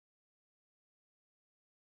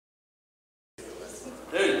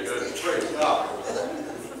There you go. Praise God.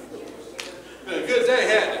 Been a good day,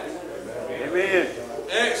 hasn't it? Amen.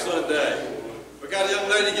 Excellent day. We got a young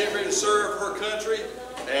lady getting ready to serve her country,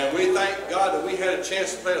 and we thank God that we had a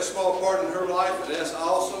chance to play a small part in her life, and that's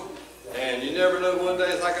awesome. And you never know, one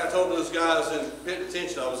day, like I told those guys in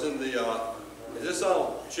pt2, I was in the, is this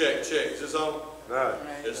on? Check. Is this on? No.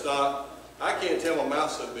 It's not. I can't tell my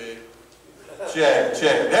mouth's so big. Check.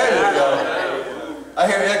 There you go. I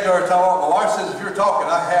hear Edgar talk. My wife says if you're talking,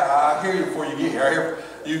 I hear you before you get here.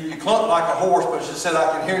 I hear you clunk like a horse, but she said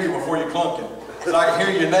I can hear you before you're clunking. So I can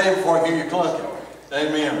hear your name before I hear you clunking.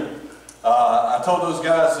 Amen. I told those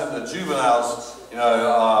guys in the juveniles,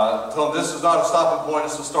 told them this is not a stopping point,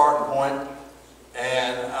 it's a starting point.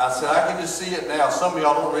 And I said I can just see it now. Some of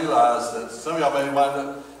y'all don't realize that some of y'all may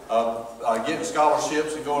wind up getting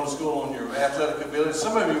scholarships and going to school on your athletic ability.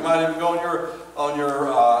 Some of you might even go on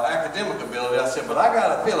your academic ability. I said, but I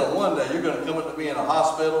got a feeling one day you're going to come up to me in a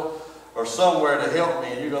hospital or somewhere to help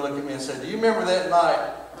me, and you're going to look at me and say, do you remember that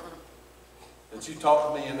night that you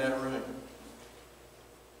talked to me in that room?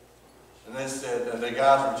 And they said, and the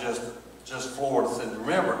guys were just floored and said,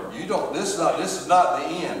 remember, this is not the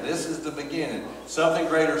end, this is the beginning. Something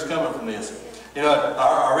greater is coming from this.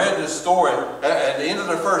 I read this story. At the end of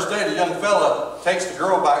the first day, the young fella takes the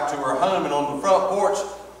girl back to her home, and on the front porch,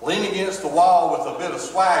 leaning against the wall with a bit of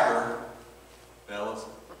swagger, fellas,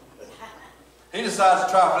 he decides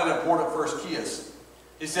to try for that important first kiss.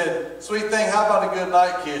 He said, sweet thing, how about a good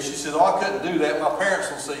night kiss? She said, oh, I couldn't do that. My parents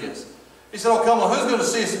will see us. He said, oh, come on, who's going to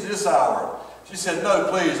see us at this hour? She said, no,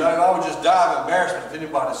 please. I would just die of embarrassment if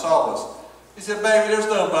anybody saw us. He said, baby, there's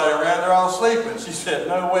nobody around. They're all sleeping. She said,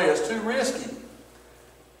 no way, it's too risky.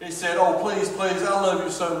 He said, oh, please, I love you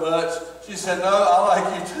so much. She said, no, I like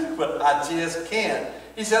you too, but I just can't.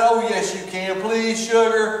 He said, oh, yes, you can. Please,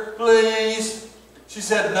 sugar, please. She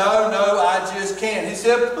said, no, I just can't. He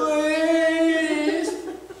said, please.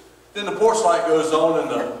 Then the porch light goes on, and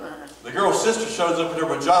the girl's sister shows up in her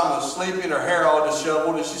pajamas, sleeping, her hair all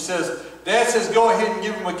disheveled, and she says, Dad says, go ahead and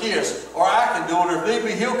give him a kiss, or I can do it, or if need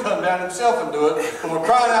be, he'll come down himself and do it. And we're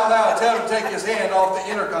crying out loud, tell him to take his hand off the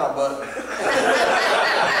intercom button.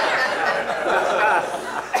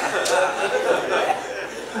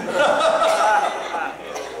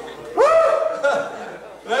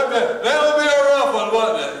 That would be a rough one,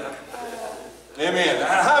 wouldn't it? Amen.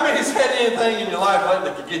 How many's had anything in your life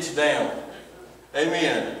that could get you down?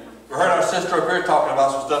 Amen. We heard our sister up here talking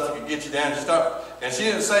about some stuff that could get you down. And she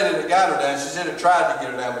didn't say that it got her down. She said it tried to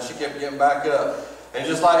get her down, but she kept getting back up. And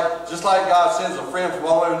just like God sends a friend from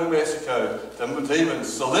all over New Mexico to even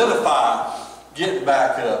solidify getting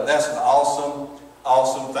back up. That's an awesome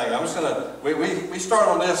thing. I'm just gonna. We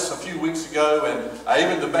started on this a few weeks ago, and I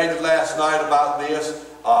even debated last night about this.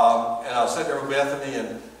 And I was sitting there with Bethany,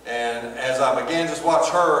 and as I began to just watch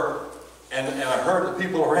her. And I heard the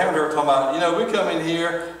people around her talking about, we come in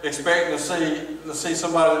here expecting to see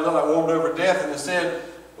somebody that looked like warmed over to death, and they said,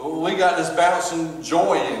 well, we got this bouncing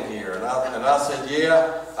joy in here. And I said,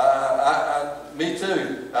 yeah, me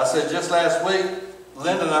too. I said, just last week,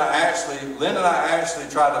 Linton and I actually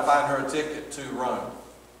tried to find her a ticket to Rome.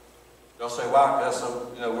 They'll say, wow, that's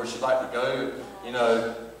where she'd like to go,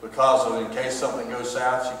 because of in case something goes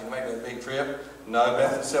south, she can make that big trip. No,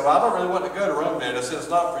 Bethany said, well, I don't really want to go to Rome, Dad. I said, it's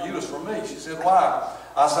not for you, it's for me. She said, why?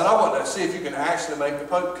 I said, I want to see if you can actually make the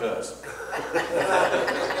Pope cuss.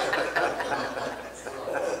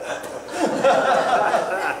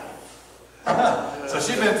 So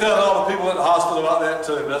she's been telling all the people at the hospital about that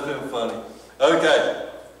too. That's been funny. Okay.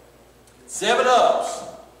 7 ups,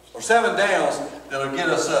 or 7 downs that'll get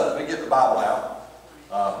us up. Let me get the Bible out.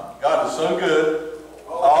 God is so good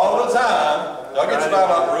all the time. Y'all get your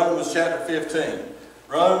Bible out, Romans chapter 15.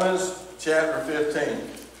 Romans chapter 15.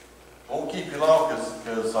 Won't keep you long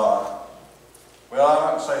because well, I'm not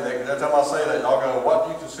going to say that, because every time I say that, y'all go, what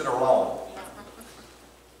do you consider long?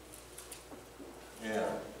 Yeah.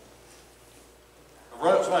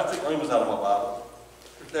 Somebody took Romans out of my Bible.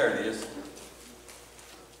 There it is.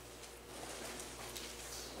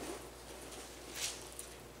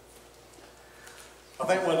 I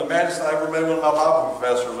think one of the maddest I ever met one of my Bible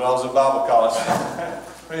professors when I was in Bible college.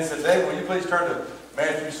 When he said, Dave, will you please turn to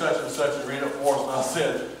Matthew such and such and read it for us? And I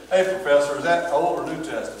said, hey, professor, is that Old or New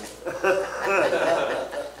Testament?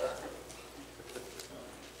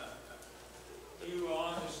 You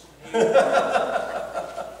honest.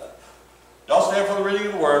 Y'all stand for the reading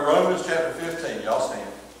of the Word. Romans chapter 15. Y'all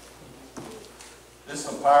stand. This is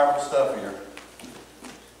some powerful stuff here.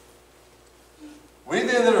 We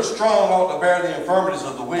then that are strong ought to bear the infirmities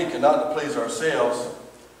of the weak and not to please ourselves.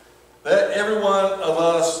 Let every one of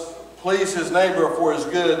us please his neighbor for his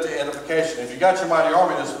good to edification. If you got your Mighty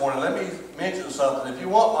Army this morning, let me mention something. If you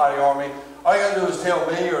want Mighty Army, all you got to do is tell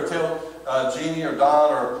me or tell Jeannie or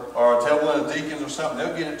Don or tell one of the deacons or something.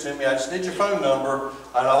 They'll get it to me. I just need your phone number,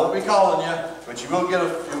 and I won't be calling you, but you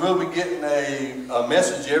will be getting a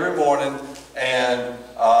message every morning. And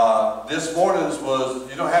this morning's was,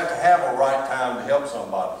 you don't have to have a right time to help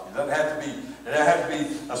somebody. It doesn't have to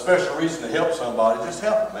be a special reason to help somebody. Just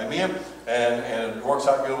help them, amen? And it works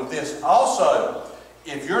out good with this. Also,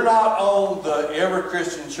 if you're not on the Every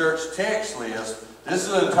Christian Church text list, this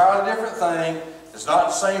is an entirely different thing. It's not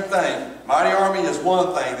the same thing. Mighty Army is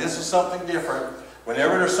one thing. This is something different.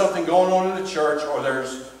 Whenever there's something going on in the church or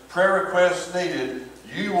there's prayer requests needed,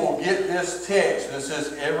 you will get this text. This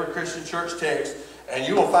says Every Christian Church text, and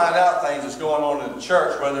you will find out things that's going on in the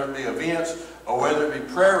church, whether it be events or whether it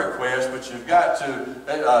be prayer requests. But you've got to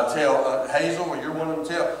tell Hazel, or you're one of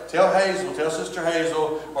them. Tell Hazel, tell Sister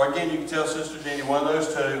Hazel, or again you can tell Sister Jenny, one of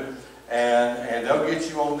those two, and they'll get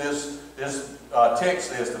you on this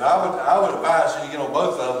text list. And I would advise you to get on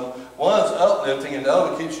both of them. One's uplifting, and the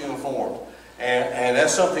other keeps you informed, and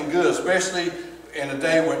that's something good, especially in a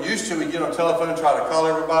day when used to we get on the telephone and try to call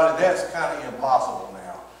everybody. That's kind of impossible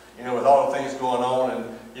now, you know, with all the things going on.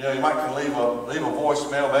 And you know, you might can leave a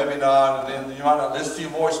voicemail, maybe not, and then you might not listen to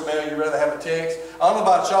your voicemail. You'd rather have a text. I don't know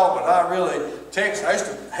about y'all, but I really text. I used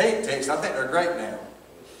to hate text. I think they're great now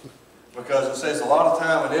because it saves a lot of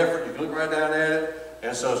time and effort. You can look right down at it,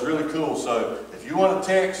 and so it's really cool. So if you want to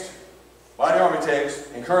text, Mighty Army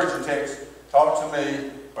text, encouraging text, talk to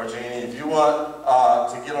me or Jeannie. If you want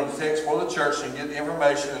to get on the text for the church and get the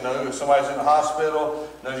information and know if somebody's in the hospital,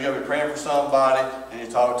 know you got to be praying for somebody, and you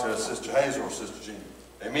talk to Sister Hazel or Sister Jeannie.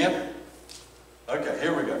 Amen? Okay,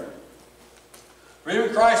 here we go. For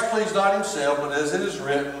even Christ pleased not himself, but as it is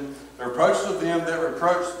written, the reproaches of them that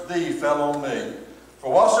reproached thee fell on me.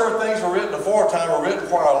 For whatsoever things were written aforetime were written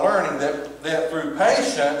for our learning, that through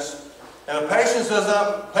patience, and patience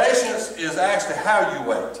is actually how you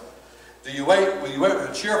wait. Will you wait with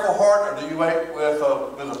a cheerful heart, or do you wait with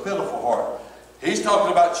a pitiful heart? He's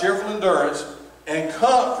talking about cheerful endurance and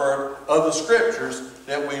comfort of the Scriptures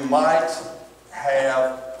that we might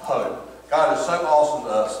have hope. God is so awesome to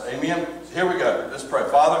us. Amen. So here we go. Let's pray.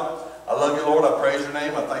 Father, I love you, Lord. I praise your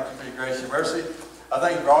name. I thank you for your grace and mercy. I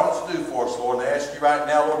thank you for all that you do for us, Lord. And I ask you right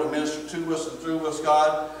now, Lord, to minister to us and through us,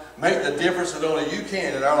 God. Make the difference that only you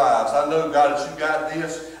can in our lives. I know, God, that you got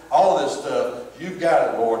this, all this stuff. You've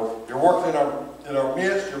got it, Lord. You're working in our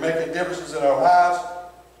midst. You're making differences in our lives.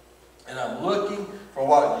 And I'm looking for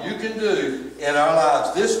what you can do in our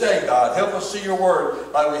lives this day, God. Help us see your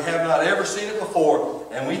word like we have not ever seen it before.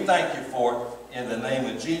 And we thank you for it. In the name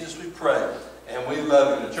of Jesus we pray. And we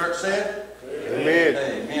love you. The church said? Amen.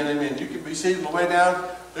 Amen. Amen. You can be seated on the way down.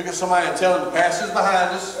 Look at somebody and tell them the past is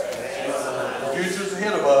behind us. The future is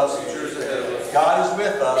ahead of us. God is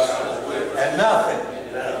with us.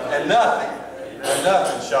 And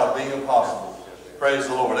nothing shall be impossible. Praise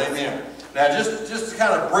the Lord. Amen. Now, just to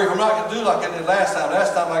kind of brief, I'm not going to do like I did last time.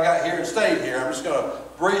 Last time I got here and stayed here. I'm just going to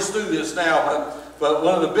breeze through this now. But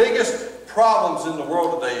one of the biggest problems in the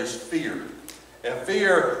world today is fear. And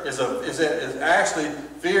fear is an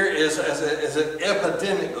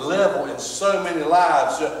epidemic level in so many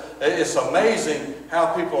lives. It's amazing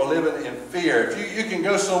how people are living in fear. If you can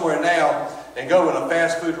go somewhere now and go in a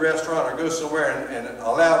fast food restaurant or go somewhere and a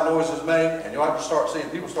loud noise is made, and you'll start seeing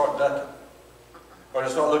people start ducking. Or they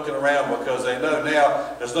start looking around because they know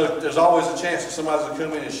now there's always a chance that somebody's going to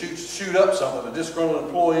come in and shoot up something, a disgruntled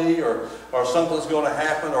employee, or something's going to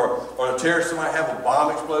happen, or a terrorist might have a bomb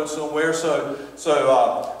explode somewhere. So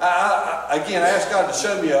I asked God to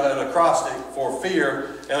show me an acrostic for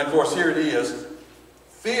fear, and of course here it is.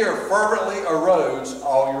 Fear fervently erodes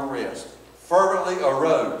all your rest. Fervently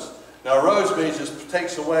erodes. Now erodes means just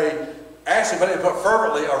takes away. Actually, but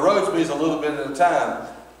fervently erodes means a little bit at a time.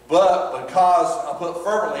 But because I put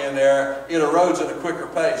fervently in there, it erodes at a quicker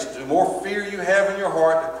pace. The more fear you have in your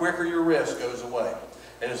heart, the quicker your rest goes away.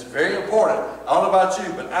 And it's very important. I don't know about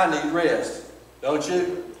you, but I need rest. Don't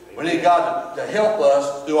you? We need God to help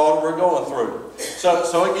us through all that we're going through.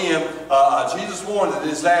 So again, Jesus warned that in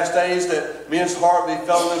these last days that men's heart be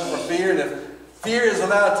filled with fear. And if fear is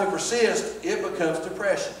allowed to persist, it becomes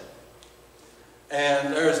depression.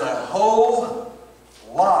 And there's a whole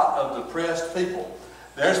lot of depressed people.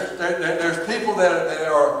 There's people that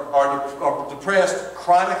are depressed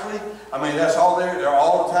chronically. I mean, that's all there. They're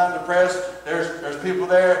all the time depressed. There's people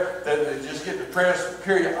there that just get depressed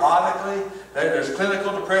periodically. There's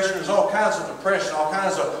clinical depression. There's all kinds of depression, all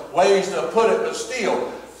kinds of ways to put it. But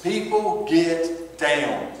still, people get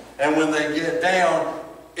down. And when they get down,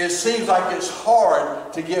 it seems like it's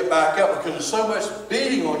hard to get back up because there's so much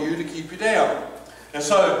beating on you to keep you down. And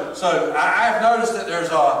so I've noticed that there's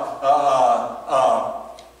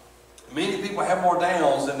many people have more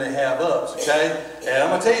downs than they have ups, okay? And I'm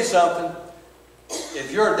going to tell you something.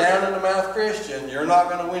 If you're a down-in-the-mouth Christian, you're not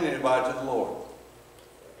going to win anybody to the Lord.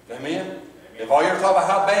 Amen? If all you're talking about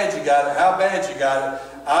how bad you got it, how bad you got it,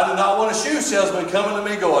 I do not want a shoe salesman coming to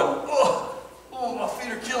me going, oh, my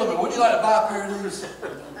feet are killing me. Would you like to buy a pair of these?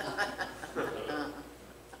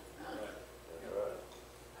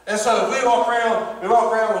 And so if we walk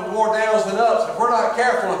around with more downs than ups. If we're not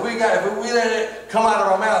careful, if we let it come out of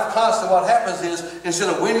our mouth constantly, what happens is, instead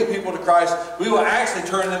of winning people to Christ, we will actually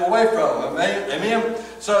turn them away from Him. Amen?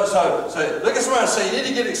 So look at somebody and say, you need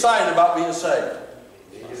to get excited about being saved.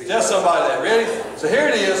 Tell somebody that. Ready? So here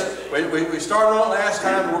it is. We started on it last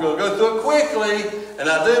time, and we're going to go through it quickly. And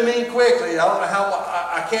I do mean quickly. I don't know how,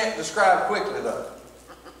 I can't describe quickly though.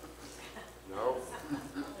 No.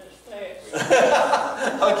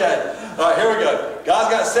 Okay. All right, here we go. God's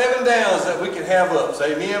got 7 downs that we can have ups.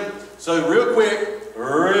 Amen? So real quick.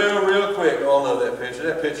 Real quick. Oh, I love that picture.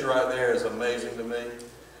 That picture right there is amazing to me.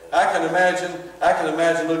 I can imagine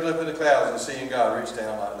looking up in the clouds and seeing God reach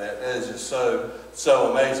down like that. That is just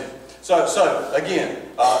so amazing. So again,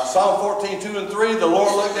 Psalm 14, 2 and 3, the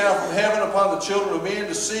Lord looked down from heaven upon the children of men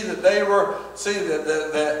to see that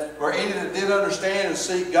that were any that did understand and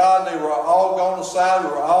seek God. They were all gone aside.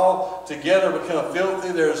 We were all together become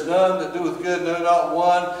filthy. There is none that doeth good, no, not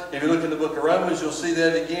one. If you look in the book of Romans, you'll see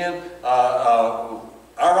that again.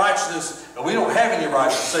 Our righteousness, and we don't have any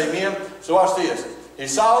righteousness. Amen. So watch this. He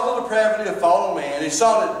saw the depravity of fallen man. He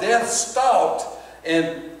saw that death stalked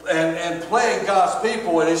and plagued God's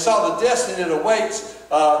people. And he saw the destiny that awaits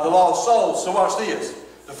the lost souls. So watch this.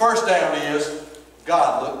 The first down is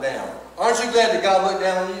God looked down. Aren't you glad that God looked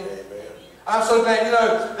down on you? I'm so glad. You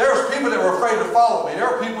know, there was people that were afraid to follow me. There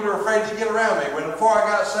were people that were afraid to get around me. Before I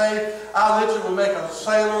got saved, I literally would make a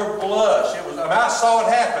sailor blush. I saw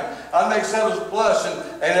it happen. I'd make sailors blush,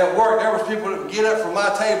 and at work there was people that would get up from my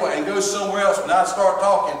table and go somewhere else, and I'd start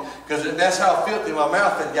talking because that's how filthy my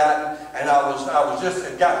mouth had gotten, and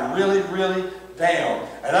had gotten really, really down.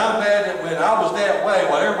 And I'm glad that when I was that way,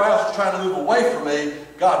 while everybody else was trying to move away from me,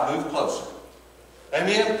 God moved closer.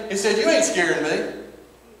 Amen. He said, "You ain't scaring me.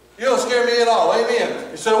 You don't scare me at all."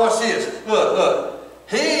 Amen. He said, "Watch this. Look.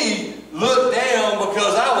 He looked down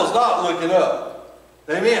because I was not looking up."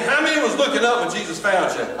 Amen. How many was looking up when Jesus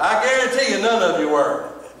found you? I guarantee you none of you were.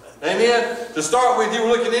 Amen. To start with, you were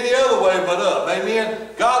looking any other way but up. Amen.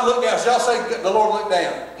 God looked down. Shall I say the Lord looked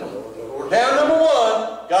down? Down number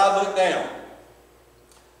 1, God looked down.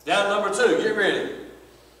 Down number 2, get ready.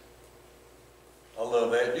 I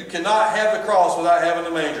love that. You cannot have the cross without having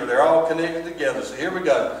the manger. They're all connected together. So here we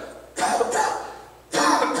go.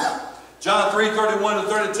 John 3:31 to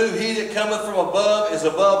 32, he that cometh from above is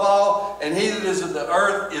above all, and he that is of the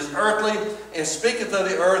earth is earthly, and speaketh of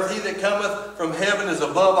the earth. He that cometh from heaven is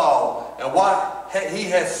above all. And what he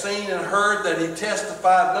hath seen and heard that he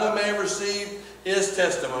testified, no man received his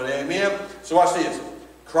testimony. Amen. So watch this.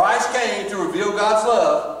 Christ came to reveal God's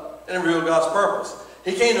love and reveal God's purpose.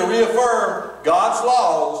 He came to reaffirm God's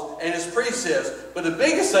laws and His precepts. But the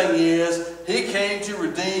biggest thing is, He came to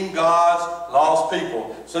redeem God's lost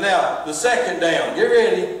people. So now, the second down. Get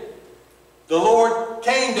ready. The Lord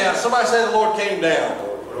came down. Somebody say the Lord came down.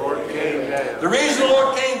 The Lord came down. The reason the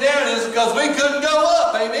Lord came down is because we couldn't go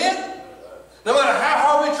up. Amen? No matter how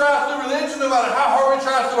hard we try through religion, no matter how hard we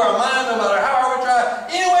try through our mind, no matter how hard we try,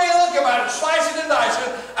 any way you look about it, slicing and dicing,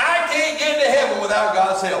 I can't get to heaven without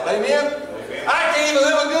God's help. Amen? I can't even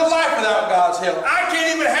live a good life without God's help. I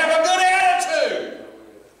can't even have a good attitude.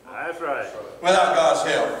 That's right. Without God's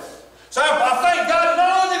help. So I thank God,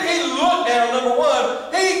 not only did He look down, number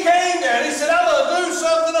 1, He came down. He said, I'm going to do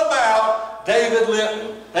something about David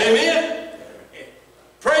Linton. Amen?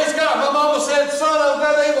 Praise God. My mama said, son, I'm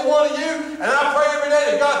glad they were one of you. And I pray every day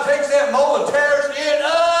that God takes that mold and tears it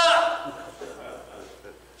up.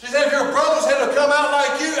 She said, if your brothers had to come out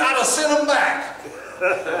like you, I'd have sent them back.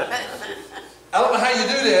 I don't know how you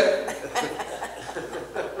do that.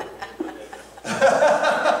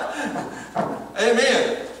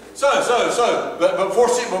 Amen. But before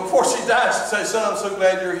she died, she said, son, I'm so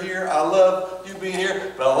glad you're here. I love you being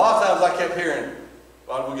here. But a lot of times I kept hearing,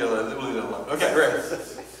 well, we'll leave it alone. Okay, great.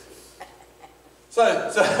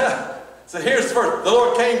 So here's the first. The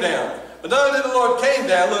Lord came down. But not only did the Lord came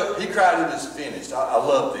down, look, He cried, it is finished. I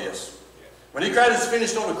love this. When He cried, it's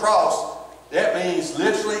finished on the cross, that means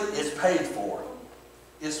literally it's paid for.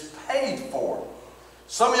 It's paid for.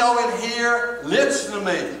 Some of y'all in here, listen to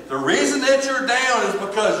me. The reason that you're down is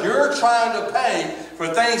because you're trying to pay for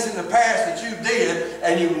things in the past that you did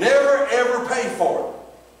and you never ever paid for it.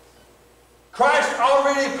 Christ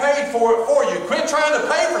already paid for it for you. Quit trying to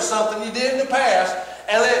pay for something you did in the past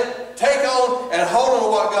and take on and hold on to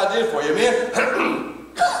what God did for you. Amen?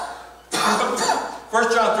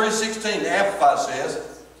 1 John 3:16, the Amplified says,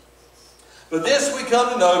 "But this we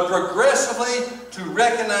come to know, progressively to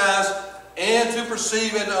recognize and to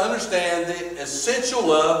perceive and to understand the essential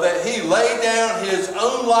love that He laid down His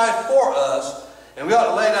own life for us, and we ought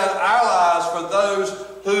to lay down our lives for those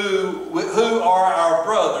who are our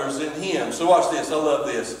brothers in Him." So watch this. I love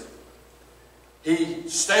this. He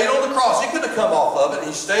stayed on the cross. He could have come off of it.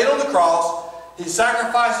 He stayed on the cross. He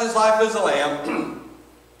sacrificed His life as a lamb.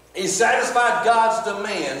 He satisfied God's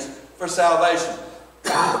demands for salvation.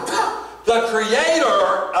 The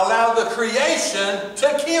Creator allowed the creation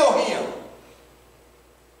to kill Him.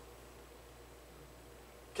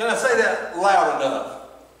 Can I say that loud enough?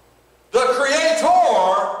 The Creator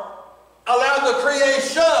allowed the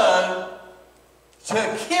creation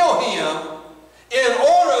to kill Him in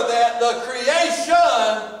order that the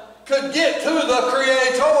creation could get to the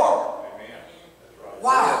Creator. Amen. That's right.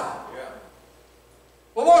 Wow. Yeah.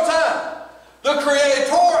 One more time. The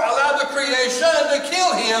Creator allowed the creation to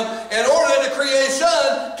kill Him in order that the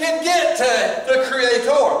creation can get to the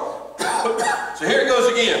Creator. So here it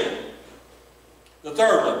goes again. The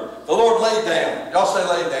third one. The Lord laid down. Y'all say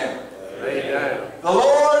laid down. Lay down. The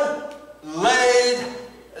Lord laid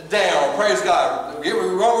down. Praise God.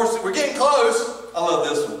 We're getting close. I love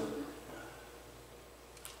this one.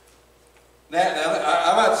 Now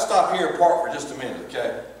I'm about to stop here apart for just a minute,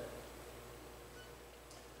 okay?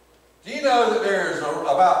 Do you know that there's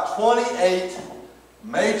about 28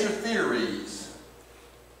 major theories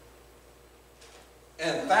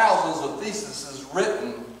and thousands of theses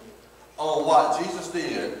written on what Jesus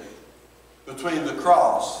did between the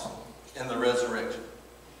cross and the resurrection?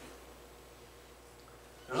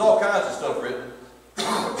 There's all kinds of stuff written.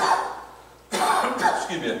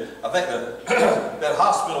 Excuse me. I think that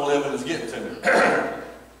hospital living is getting to me.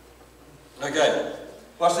 Okay.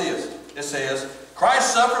 Watch this. It says,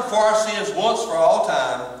 "Christ suffered for our sins once for all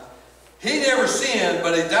time. He never sinned,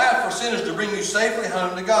 but He died for sinners to bring you safely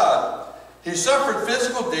home to God. He suffered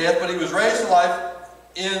physical death, but He was raised to life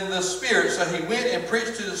in the Spirit. So He went and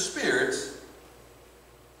preached to the spirits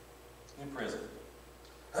in prison."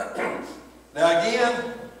 Now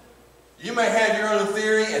again, you may have your own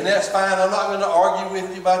theory, and that's fine. I'm not going to argue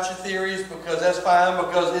with you about your theories, because that's fine,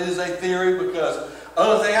 because it is a theory, because the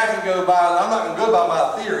only thing I can go by, and I'm not going to go by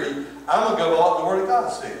my theory, I'm going to go by what the Word of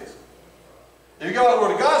God says. If you go by what the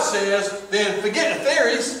Word of God says, then forget the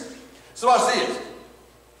theories. So watch this.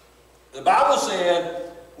 The Bible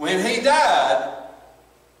said when He died,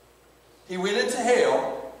 He went into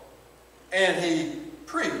hell and He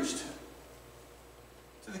preached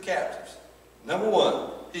to the captives. Number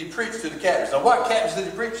one, He preached to the captives. Now what captives did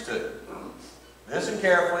He preach to? Listen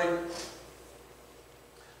carefully.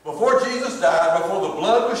 Before Jesus died, before the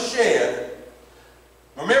blood was shed,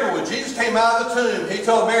 remember when Jesus came out of the tomb, He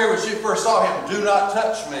told Mary when she first saw Him, "Do not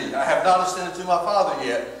touch me. I have not ascended to my Father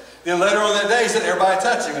yet." Then later on that day He said, "Everybody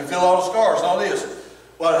touch Him and feel all the scars and all this."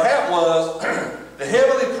 What happened was the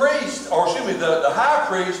heavenly priest, or excuse me, the high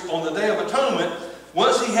priest on the Day of Atonement,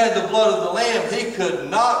 once he had the blood of the Lamb, he could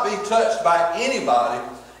not be touched by anybody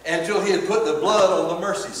until he had put the blood on the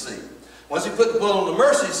mercy seat. Once he put the blood on the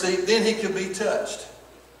mercy seat, then he could be touched.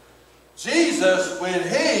 Jesus, when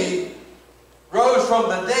He rose from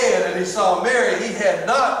the dead and He saw Mary, He had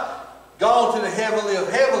not gone to the heavenly of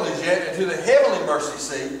heavenlies yet, into the heavenly mercy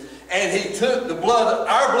seat, and He took the blood,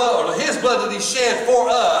 our blood, or His blood that He shed for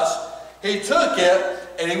us, He took it,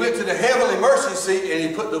 and He went to the heavenly mercy seat, and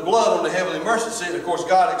He put the blood on the heavenly mercy seat. Of course,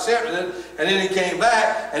 God accepted it, and then He came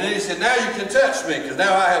back, and then He said, "Now you can touch me, because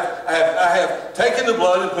now I have taken the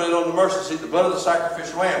blood and put it on the mercy seat, the blood of the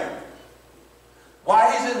sacrificial lamb."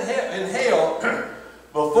 Why He's in hell,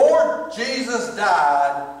 before Jesus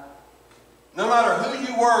died, no matter who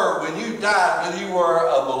you were when you died, whether you were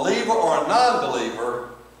a believer or a non-believer,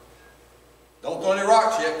 don't throw any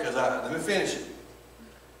rocks yet, because let me finish it.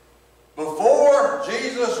 Before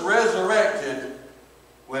Jesus resurrected,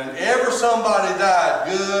 whenever somebody died,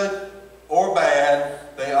 good or bad,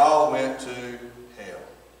 they all went to hell.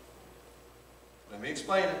 Let me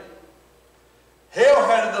explain it. Hell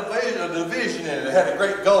had a division in it. It had a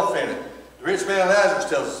great gulf in it. The rich man Lazarus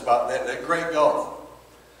tells us about that great gulf.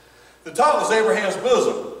 The top was Abraham's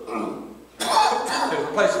bosom. It was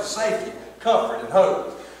a place of safety, comfort, and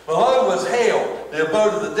hope. Below was hell, the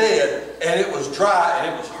abode of the dead, and it was dry,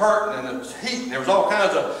 and it was hurting, and it was heat, and there was all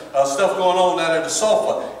kinds of stuff going on down there, the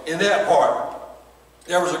sulfur in that part.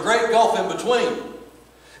 There was a great gulf in between.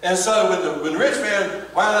 And so when the rich man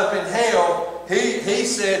wound up in hell, he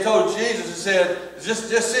said, told Jesus, he said, just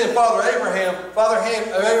send Father Abraham, told Father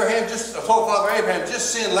Abraham,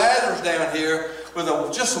 just send Lazarus down here with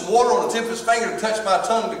just some water on the tip of his finger to touch my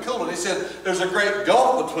tongue to cool it. He said, there's a great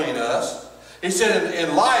gulf between us. He said,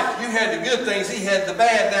 in life, you had the good things, he had the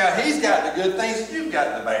bad. Now he's got the good things, you've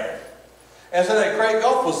got the bad. And so that great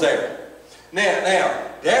gulf was there. Now,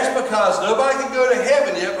 that's because nobody can go to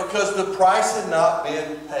heaven yet because the price had not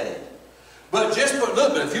been paid. But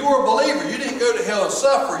look, if you were a believer, you didn't go to hell and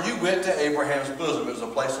suffer, you went to Abraham's bosom. It was a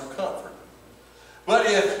place of comfort. But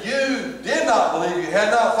if you did not believe, you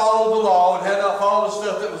had not followed the law and had not followed the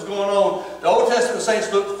stuff that was going on, the Old Testament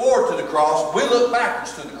saints looked forward to the cross. We look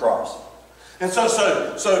backwards to the cross. And so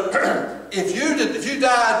if you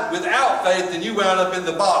died without faith, then you wound up in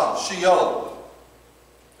the bottom, Sheol.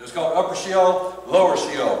 It was called Upper Sheol, Lower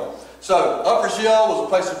Sheol. So Upper Sheol was a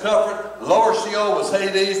place of comfort. Lower Sheol was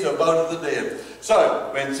Hades, the abode of the dead. So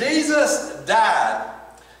when Jesus died,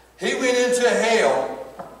 he went into hell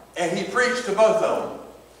and he preached to both of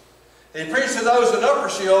them. He preached to those in Upper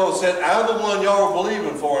Sheol and said, I'm the one y'all were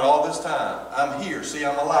believing for all this time. I'm here. See,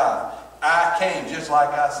 I'm alive. I came just like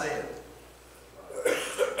I said.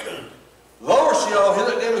 Lower Sheol, he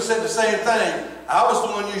looked at him and said the same thing. I was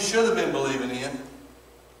the one you should have been believing in.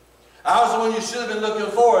 I was the one you should have been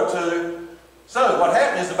looking forward to. So what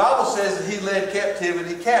happened is the Bible says that he led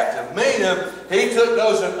captivity captive. Meaning, he took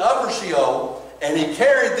those in Upper Sheol and he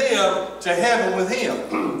carried them to heaven with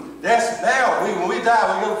him. That's now, when we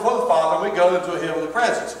die, we go before the Father and we go into a heavenly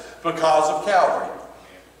presence because of Calvary.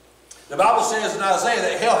 The Bible says in Isaiah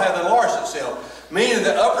that hell hath enlarged itself, meaning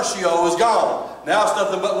that Upper Sheol is gone. Now it's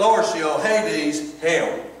nothing but Lower Sheol, Hades,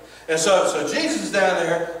 hell. And so Jesus is down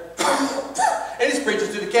there and he's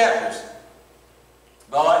preaching to the captives.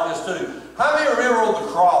 But I like this too. How many remember on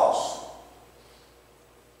the cross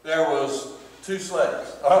there was two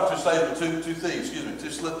slaves? Not two slaves, but two thieves. Excuse me,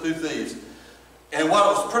 two thieves. And what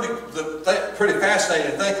was pretty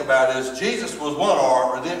fascinating to think about is Jesus was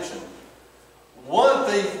 1R, redemption. One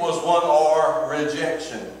thief was 1R,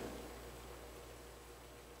 rejection.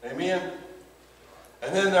 Amen?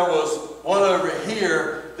 And then there was one over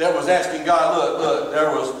here that was asking God, look, there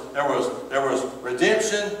was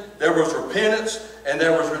redemption, there was repentance, and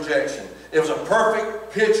there was rejection. It was a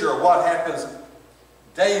perfect picture of what happens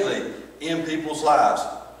daily in people's lives.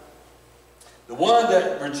 The one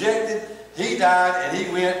that rejected, he died and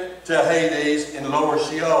he went to Hades in Lower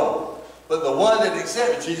Sheol. But the one that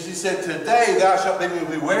accepted Jesus, he said, today thou shalt be with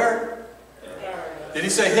me where? Did he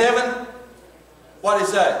say heaven? What did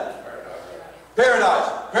he say? Paradise.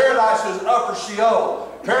 Paradise is Upper Sheol.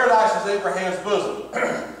 Paradise is Abraham's bosom.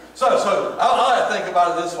 So I like to think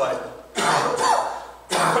about it this way.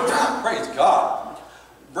 Praise God.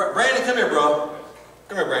 Brandon, come here, bro.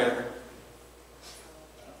 Come here, Brandon.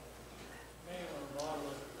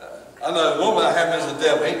 I know the woman I have is the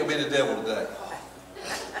devil. He ain't going to be the devil today.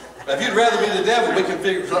 But if you'd rather be the devil, we can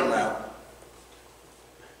figure something out.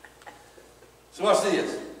 So watch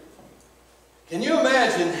this. Can you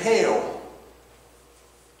imagine hell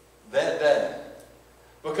that day?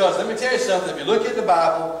 Because let me tell you something. If you look at the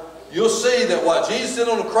Bible, you'll see that what Jesus did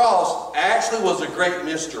on the cross actually was a great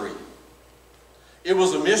mystery. It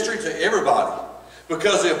was a mystery to everybody.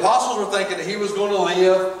 Because the apostles were thinking that he was going to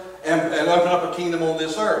live and open up a kingdom on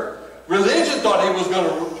this earth. Religion thought he was going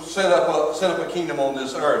to set up a kingdom on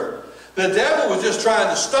this earth. The devil was just trying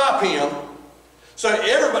to stop him. So to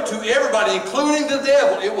everybody, including the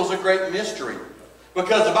devil, it was a great mystery.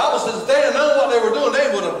 Because the Bible says if they had known what they were doing,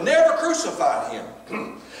 they would have never crucified him.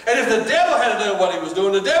 And if the devil had done what he was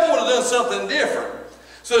doing, the devil would have done something different.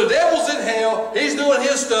 So the devil's in hell, he's doing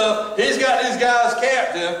his stuff, he's got these guys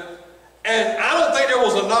captive, and I don't think there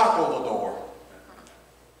was a knock on the door.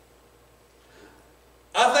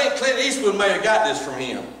 I think Clint Eastwood may have got this from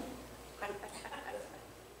him.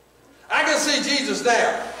 I can see Jesus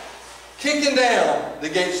now, kicking down the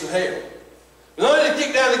gates of hell. But not only to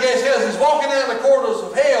kick down the gates of hell, he's walking down the corridors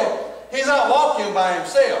of hell. He's not walking by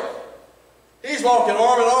himself. He's walking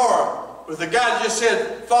arm in arm with the guy that just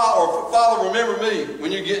said, Father, remember me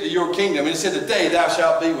when you get to your kingdom. And he said, today thou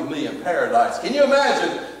shalt be with me in paradise. Can you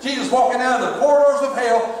imagine Jesus walking down the corridors of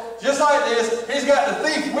hell just like this? He's got the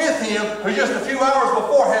thief with him who just a few hours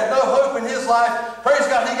before had no hope in his life. Praise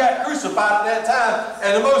God, he got crucified at that time.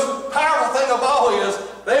 And the most powerful thing of all is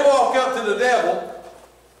they walk up to the devil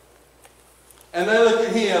and they look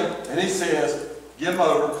at him and he says, give him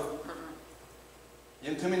over.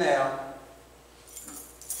 Give him to me now.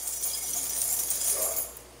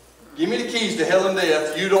 Give me the keys to hell and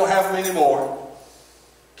death. You don't have them anymore.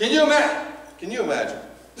 Can you imagine? Can you imagine?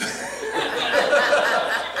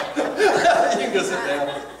 You can go sit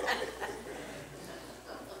down.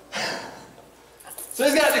 So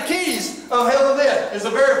he's got the keys of hell and death. It's a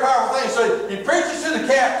very powerful thing. So he preaches to the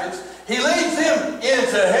captives. He leads them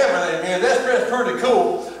into heaven. Amen. That's pretty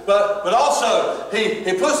cool. But also,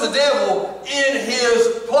 he puts the devil in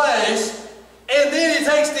his place, and then he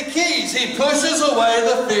takes the keys. He pushes away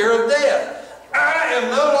the fear of death. I am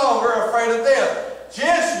no longer afraid of death.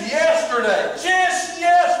 Just yesterday,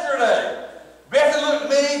 Becky looked at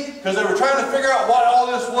me because they were trying to figure out what all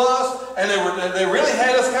this was, and they really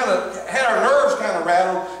had our nerves kind of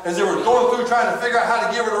rattled as they were going through trying to figure out how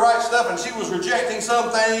to give her the right stuff, and she was rejecting some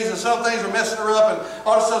things, and some things were messing her up, and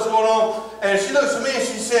all this stuff's going on. And she looks at me and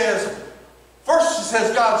she says, first she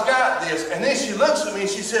says, God's got this, and then she looks at me and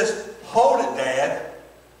she says, hold it, Dad.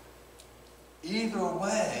 Either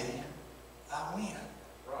way, I win.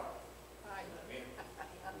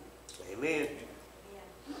 Amen.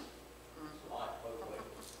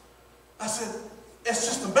 I said, it's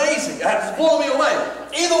just amazing. It's blowing me away.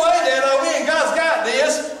 Either way, Dad, I win. God's got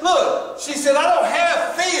this. Look, she said, I don't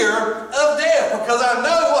have fear of death because I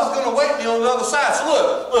know what's going to wait me on the other side. So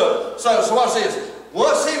look. So watch this.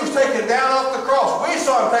 Once he was taken down off the cross, we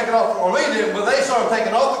saw him taken off, or we didn't, but they saw him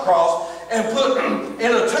taken off the cross and put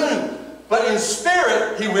in a tomb. But in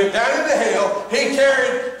spirit, he went down into hell. He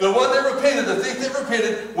carried the one that repented, the thief that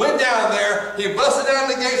repented, went down there. He busted down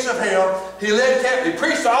the gates of hell. He led captive. He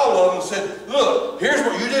preached to all of them and said, look, here's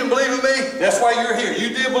what you didn't believe in me. That's why you're here.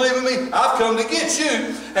 You did believe in me. I've come to get you.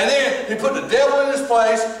 And then he put the devil in his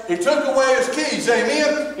place. He took away his keys.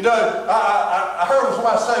 Amen? You know, I heard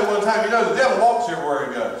somebody say one time, you know, the devil walks everywhere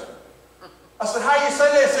he goes. I said, how you say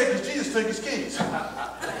that? He said, because Jesus took his keys.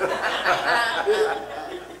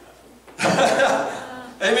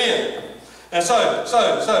 Amen. And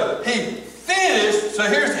so he finished. So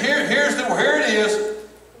here it is.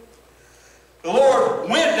 The Lord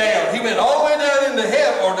went down. He went all the way down into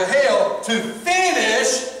hell to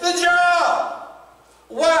finish the job.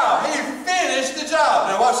 Wow, he finished the job.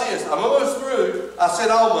 Now watch this. I'm almost through. I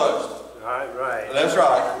said almost. Right. That's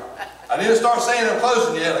right. I didn't start saying I'm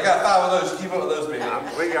closing yet. I got 5 of those to keep up with those people.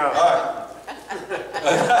 We got All right.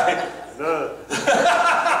 none.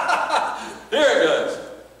 Here it goes.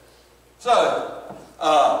 So,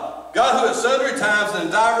 God who at sundry times and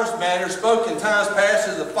in divers manners spoke in times past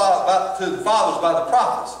to the fathers by the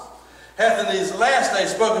prophets, hath in these last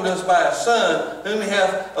days spoken to us by his Son, whom he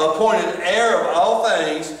hath appointed heir of all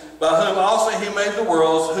things, by whom also he made the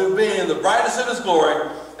worlds, who being the brightness of his glory,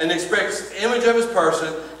 and the express image of his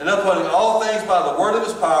person, and upholding all things by the word of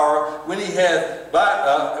his power, when he had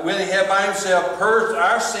by himself purged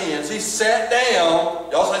our sins, he sat down.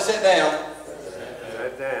 Y'all say sat down.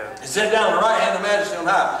 Sat down. He sat down on the right hand of majesty on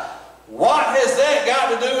high. What has that got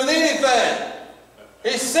to do with anything?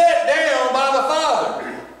 He sat down by the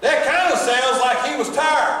Father. That kind of sounds like he was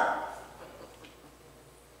tired.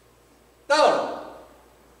 No.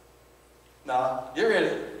 No. Get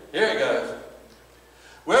ready. Here it goes.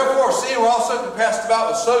 Wherefore, seeing we're also compassed about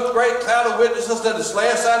with so great cloud of witnesses, let us lay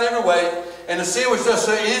aside every weight, and the sin which does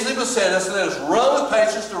so easily beset us, and let us run with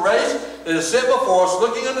patience the race that is set before us,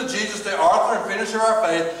 looking unto Jesus, the author and finisher of our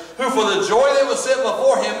faith, who for the joy that was set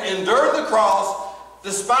before him endured the cross,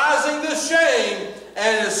 despising the shame,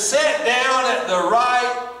 and is set down at the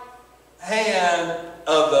right hand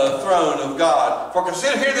of the throne of God. For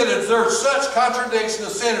consider here that there's such contradiction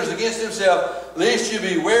of sinners against himself, lest you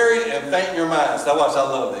be wearied and faint in your minds. Now watch, I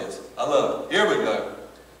love this. I love it. Here we go.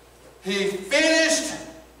 He finished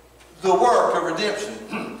the work of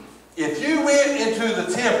redemption. If you went into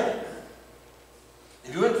the temple,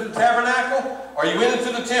 if you went to the tabernacle, or you went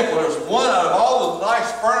into the temple, there's one out of all the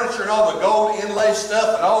nice furniture and all the gold inlay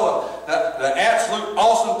stuff and all the absolute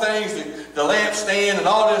awesome things, the lampstand and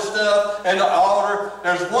all this stuff, and the altar.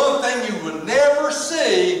 There's one thing you would never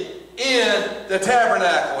see in the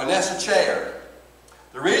tabernacle, and that's a chair.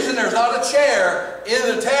 The reason there's not a chair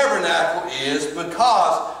in the tabernacle is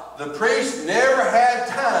because the priest never had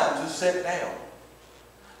time to sit down.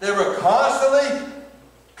 They were constantly,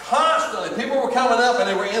 people were coming up and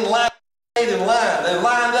they were in line. They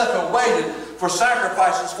lined up and waited for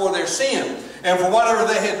sacrifices for their sin and for whatever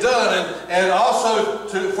they had done, and also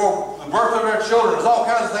for the birth of their children. There's all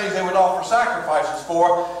kinds of things they would offer sacrifices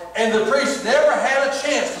for, and the priests never had a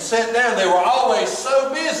chance to sit down. They were always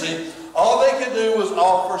so busy, all they could do was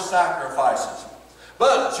offer sacrifices.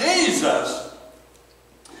 But Jesus,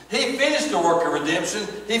 he finished the work of redemption.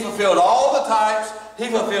 He fulfilled all the types. He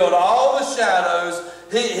fulfilled all the shadows.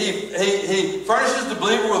 He furnishes the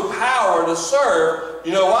believer with power to serve.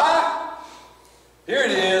 You know why? Here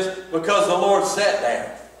it is, because the Lord sat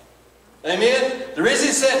down. Amen? The reason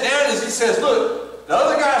he sat down is he says, look, The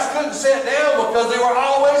other guys couldn't sit down because they were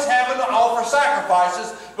always having to offer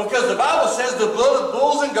sacrifices, because the Bible says the blood of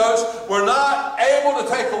bulls and goats were not able to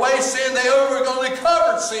take away sin. They only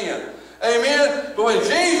covered sin. Amen? But when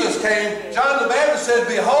Jesus came, John the Baptist said,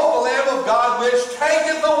 "Behold the Lamb of God which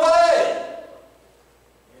taketh away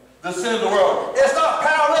the sin of the world." It's not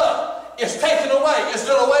piled up. It's taken away. It's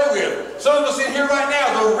done away with. Some of us in here right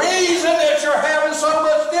now, the reason that you're having so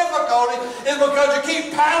much difficulty is because you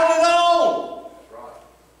keep piling it on.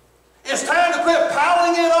 It's time to quit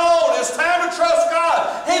piling it on. It's time to trust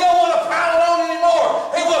God. He don't want to pile it on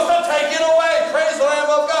anymore. He wants to take it away. Praise the Lamb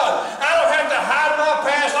of God. I don't have to hide my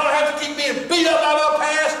past. I don't have to keep being beat up by my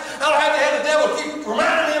past. I don't have to have the devil keep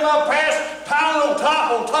reminding me of my past, piling on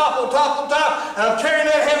top, on top, on top, on top, and I'm carrying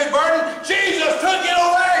that heavy burden. Jesus took it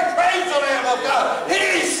away. Praise the Lamb of God.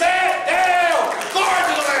 He sat down. Glory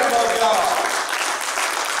to the Lamb of God.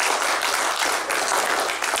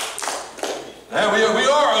 Now we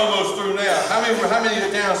are almost through now. How many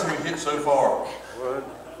downs have we hit so far? One.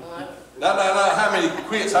 Not how many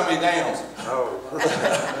quits, how many downs? Oh.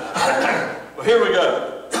 Well, here we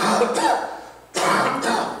go.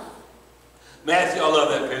 Matthew, I love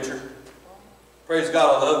that picture. Praise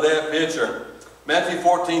God, I love that picture. Matthew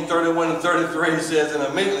 14:31 and 33 says, "And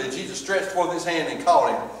immediately Jesus stretched forth his hand and caught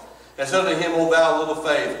him, and said unto him, O thou little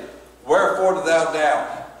faith, wherefore did thou doubt?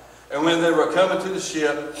 And when they were coming to the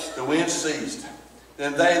ship, the wind ceased.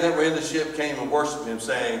 Then they that were in the ship came and worshipped him,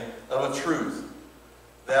 saying, Of a truth,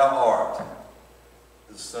 thou art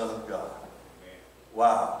the Son of God."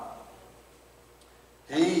 Wow.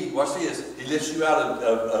 Watch this, he lifts you out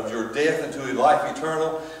of your death into a life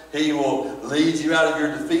eternal. He will lead you out of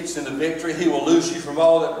your defeats into victory. He will loose you from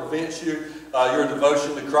all that prevents you, your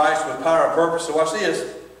devotion to Christ with power and purpose. So watch this.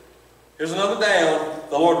 Here's another down.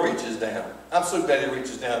 The Lord reaches down. I'm so glad he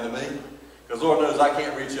reaches down to me, because the Lord knows I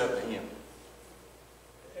can't reach up to him.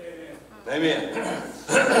 Amen.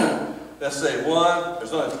 Amen. Let's say one.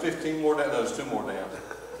 There's only 15 more down. No, there's 2 more down.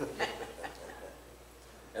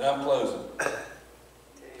 And I'm closing.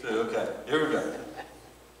 2. Okay. Here we go.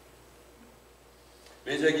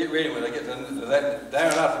 BJ, get ready. When I get that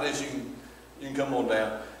down after this, you can come on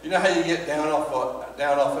down. You know how you get down off an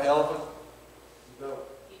elephant? No.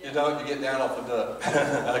 You don't. You get down off a duck.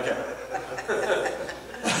 Okay.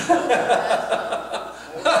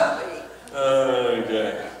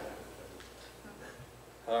 Okay.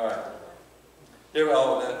 All right. Here we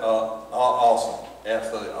go. Awesome.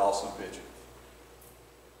 Absolutely awesome picture.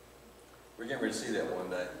 We're getting ready to see that one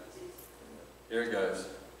day. Here it goes.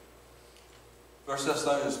 1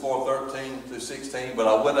 Thessalonians 4:13 through 16. "But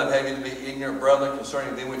I would not have you to be ignorant, brethren,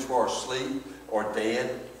 concerning them which were asleep or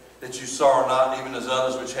dead, that you sorrow not, even as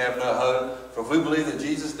others which have no hope. For if we believe that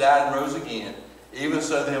Jesus died and rose again, even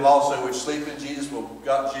so them also which sleep in Jesus will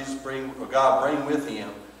God bring with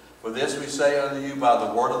him. For this we say unto you by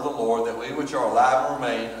the word of the Lord, that we which are alive and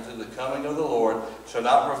remain unto the coming of the Lord shall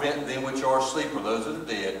not prevent them which are asleep or those that are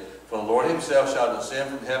dead. For the Lord himself shall descend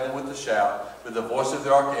from heaven with a shout, with the voice of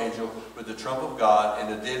the archangel, with the trump of God, and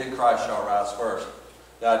the dead in Christ shall rise first."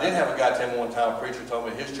 Now, I did have a guy tell me one time, a preacher told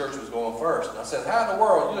me his church was going first. And I said, "How in the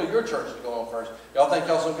world? You know, your church is going first. Y'all think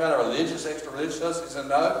y'all some kind of religious, extra religious?" He said,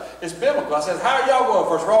 "No, it's biblical." I said, "How are y'all going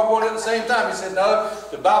first? We're all going at the same time." He said, "No,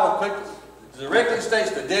 the Bible directly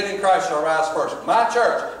states the dead in Christ shall rise first. My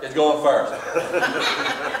church is going first."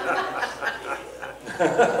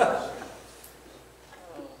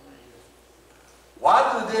 Why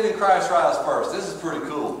did the dead in Christ rise first? This is pretty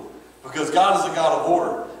cool. Because God is a God of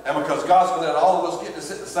order. And because God's going to let all of us get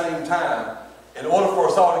this at the same time, in order for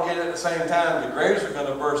us all to get it at the same time, the graves are going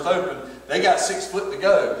to burst open. They got 6 foot to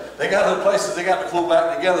go. They got other places they got to pull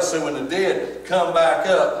back together, so when the dead come back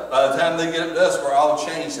up, by the time they get up to us, we're all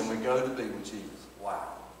changed and we go to be with Jesus. Wow.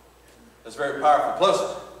 That's very powerful. Plus,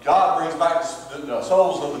 God brings back the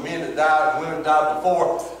souls of the men that died and women that died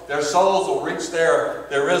before. Their souls will reach their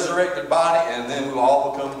resurrected body, and then we'll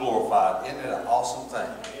all become glorified. Isn't it an awesome thing?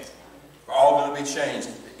 We're all going to be changed.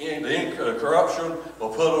 The corruption will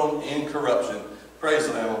put on incorruption. Praise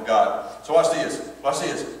the Lamb of God. So watch this. Watch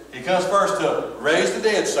this. He comes first to raise the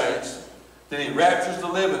dead saints, then he raptures the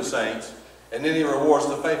living saints, and then he rewards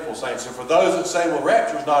the faithful saints. And for those that say, well,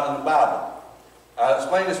 rapture is not in the Bible. I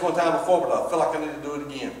explained this one time before, but I feel like I need to do it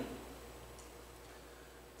again.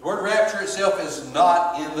 The word rapture itself is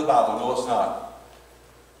not in the Bible. No, it's not.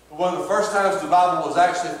 One of the first times the Bible was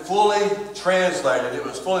actually fully translated, it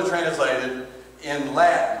was fully translated in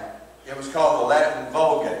Latin. It was called the Latin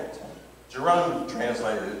Vulgate. Jerome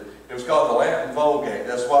translated it. It was called the Latin Vulgate.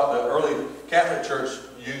 That's what the early Catholic Church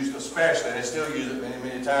used especially, and they still use it many,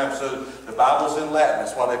 many times. So the Bible's in Latin.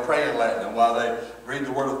 That's why they pray in Latin and why they read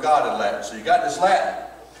the Word of God in Latin. So you got this Latin.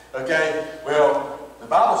 Okay? Well, the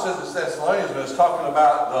Bible says in Thessalonians, when it's talking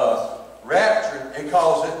about the rapture, it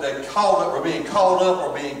calls it the called up, or being called up,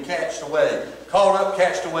 or being catched away. Called up,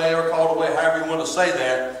 catched away, or called away, however you want to say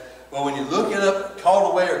that. Well, when you look it up,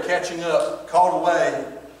 called away or catching up, called away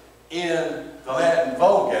in the Latin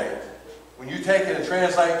Vulgate, when you take it and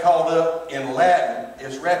translate called up in Latin,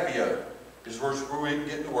 it's rapio. Is where we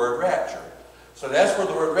get the word rapture. So that's where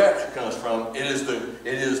the word rapture comes from. It is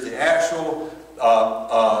the actual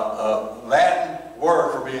Latin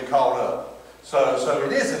word for being called up. So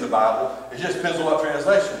it is in the Bible. It just depends on what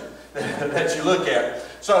translation that you look at.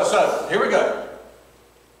 So here we go.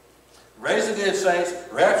 Raise the dead saints,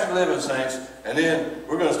 rapture the living saints, and then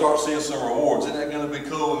we're going to start seeing some rewards. Isn't that going to be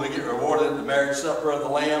cool when we get rewarded at the marriage supper of the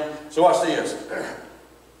Lamb? So watch this.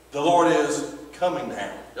 The Lord is coming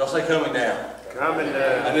down. Y'all say coming down. Coming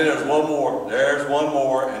down. And then there's one more. There's one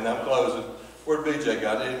more, and I'm closing. Where'd BJ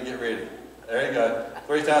go? I didn't even get ready. There you go.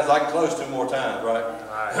 3 times. I can close 2 more times, right?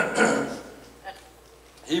 All right.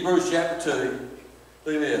 Hebrews chapter 2.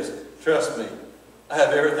 Look at this. Trust me. I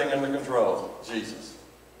have everything under control. Jesus.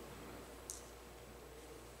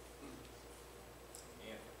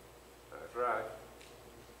 That's right.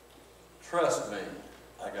 Trust me.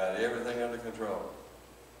 I got everything under control.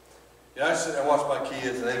 You know, I sit there and watch my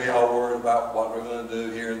kids, and they be all worried about what we're going to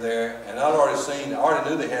do here and there. And I already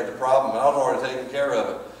knew they had the problem, and I was already taking care of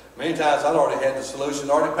it. Many times I'd already had the solution,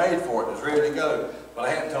 already paid for it, it was ready to go, but I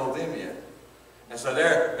hadn't told them yet. And so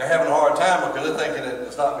they're having a hard time because they're thinking that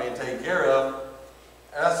it's not being taken care of.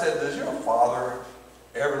 And I said, does your father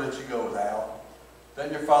ever let you go without?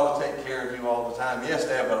 Doesn't your father take care of you all the time? Yes,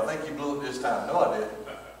 Dad, but I think you blew it this time. No, I didn't.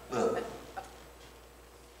 Look.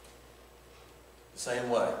 The same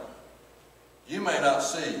way. You may not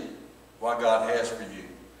see what God has for you.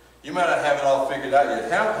 You may not have it all figured out yet.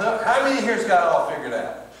 How many here's got it all figured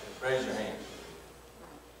out? Raise your hand.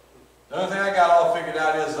 The only thing I got all figured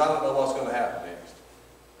out is I don't know what's going to happen next.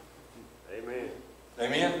 Amen.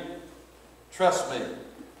 Amen? Trust me.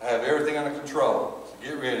 I have everything under control. So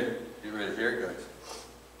get ready. Get ready. Here it goes.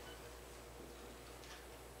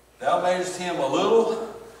 Thou madest him a little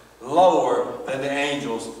lower than the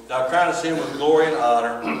angels. Thou crownest him with glory and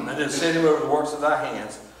honor, and didst set him over the works of thy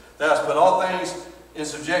hands. Thou hast put all things in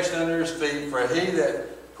subjection under his feet. For he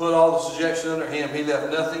that put all the subjection under him, he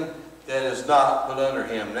left nothing that is not put under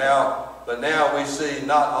him. But now we see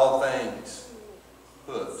not all things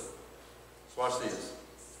put. So watch this.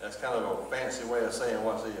 That's kind of a fancy way of saying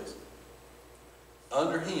watch this.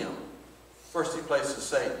 Under him, first he places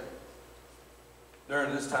Satan.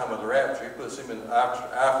 During this time of the rapture, he puts him in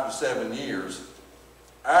after 7 years.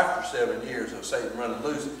 After 7 years of Satan running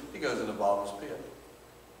loose, he goes in the bottomless pit.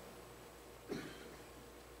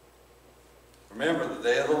 Remember the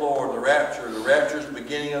day of the Lord, the rapture. The rapture is the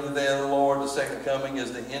beginning of the day of the Lord. The second coming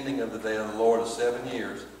is the ending of the day of the Lord of 7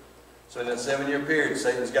 years. So in that 7-year period,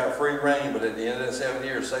 Satan's got free reign, but at the end of that 7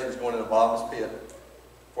 years, Satan's going in the bottomless pit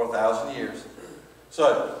for 1,000 years.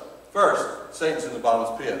 So, first, Satan's in the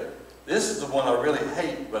bottomless pit. This is the one I really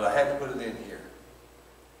hate, but I had to put it in here.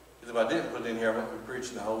 Because if I didn't put it in here, I wouldn't be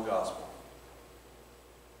preaching the whole gospel.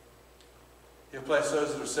 He'll place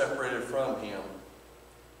those that are separated from him.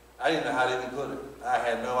 I didn't know how to even put it. I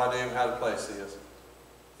had no idea how to place this.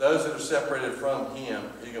 Those that are separated from him,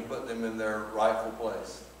 you can put them in their rightful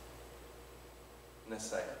place. And that's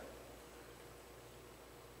sad.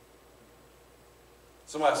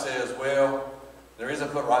 Somebody says, well, the reason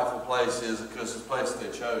I put rightful place is because it's the place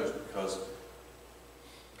they chose, because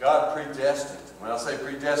God predestined. When I say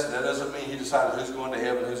predestined, that doesn't mean he decided who's going to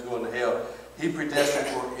heaven, who's going to hell. He predestined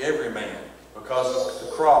for every man because of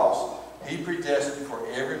the cross. He predestined for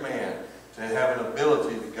every man to have an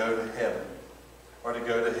ability to go to heaven or to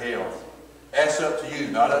go to hell. That's up to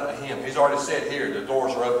you, not up to him. He's already said here, the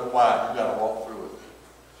doors are open wide. You've got to walk through it.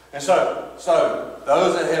 And so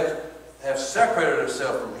those that have separated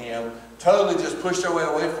themselves from him, totally just pushed their way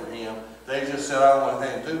away from him, they just said, I don't want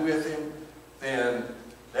anything to do with him, then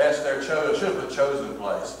that's their chosen. Should have put chosen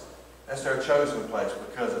place. That's their chosen place,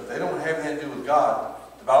 because if they don't have anything to do with God,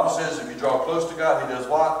 the Bible says if you draw close to God, he does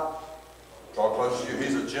what? Draw close to you.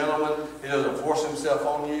 He's a gentleman. He doesn't force himself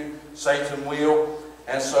on you. Satan will.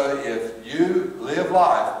 And so if you live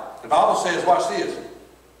life, the Bible says, watch this.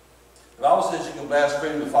 The Bible says you can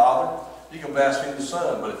blaspheme the Father, you can blaspheme the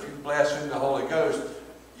Son, but if you blaspheme the Holy Ghost,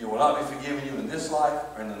 you will not be forgiven you in this life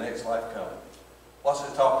or in the next life coming. What's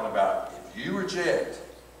it talking about? If you reject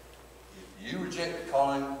the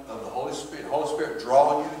calling of the Holy Spirit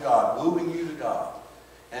drawing you to God, moving you to God,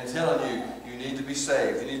 and telling you, you need to be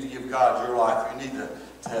saved, you need to give God your life, you need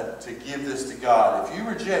to give this to God. If you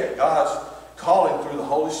reject God's calling through the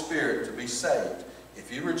Holy Spirit to be saved.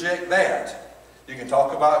 If you reject that, you can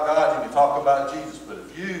talk about God, you can talk about Jesus, but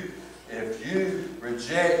if you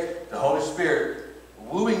reject the Holy Spirit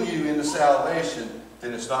wooing you into salvation,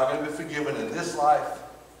 then it's not going to be forgiven in this life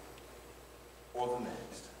or the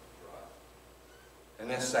next. And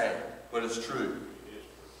that's sad, but it's true.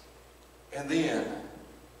 And then,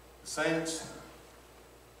 the saints,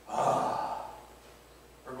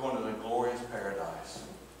 we're going to the glorious paradise.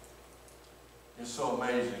 It's so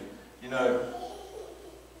amazing. You know,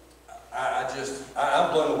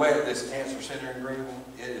 I'm blown away at this cancer center in Greenville.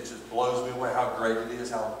 It just blows me away how great it is,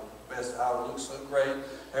 how it looks so great.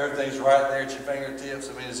 Everything's right there at your fingertips.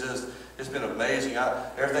 I mean, it's been amazing.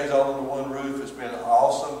 Everything's all under one roof. It's been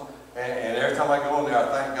awesome. And every time I go in there, I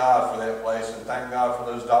thank God for that place and thank God for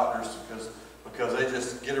those doctors because they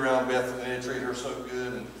just get around Bethany and they treat her so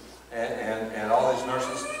good and all these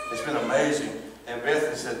nurses. It's been amazing. And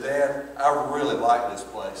Bethany said, Dad, I really like this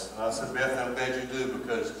place. And I said, Bethany, I'm glad you do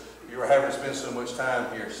because you were having to spend so much time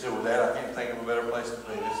here. She said, well, Dad, I can't think of a better place to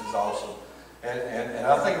be. This is awesome. And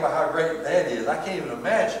I think about how great that is. I can't even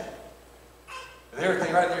imagine. With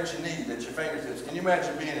everything right there that you need at your fingertips. Can you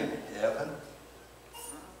imagine being in heaven?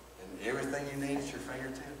 And everything you need at your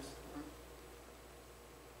fingertips?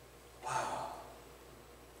 Wow.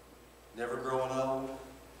 Never growing old.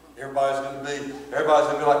 Everybody's going to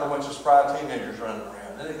be like a bunch of spry teenagers running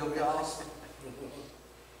around. Isn't it going to be awesome?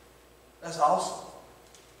 That's awesome.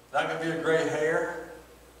 Not going to be a gray hair.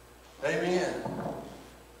 Amen.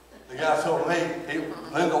 The guy told me,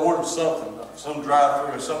 Linda ordered something, some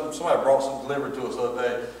drive-through, or somebody brought some delivered to us the other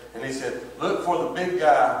day, and he said, look for the big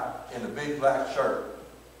guy in the big black shirt.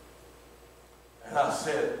 And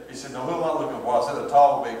he said, no, who am I looking for? I said, a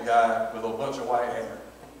tall big guy with a bunch of white hair.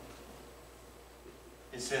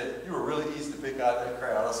 He said, you were really easy to pick out of that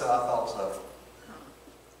crowd. I said, I thought so.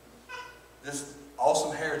 This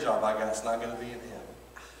awesome hair job I got is not going to be in heaven.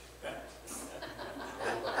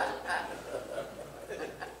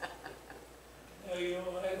 No, you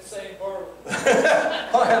don't have the same barber. I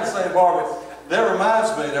don't have the same barber. That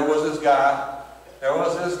reminds me, there was this guy.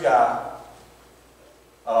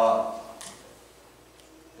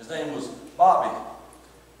 His name was Bobby.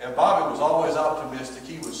 And Bobby was always optimistic.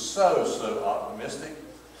 He was so optimistic.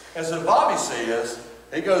 And so Bobby says,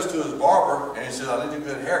 he goes to his barber and he says, I need a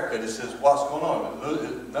good haircut. He says, what's going on?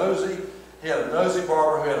 Nosy. He had a nosy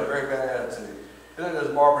barber who had a very bad attitude. He looked at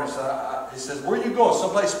his barber and he says, where are you going?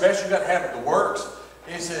 Someplace special? You got to have it that works?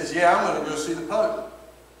 He says, yeah, I'm going to go see the Pope.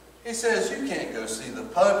 He says, you can't go see the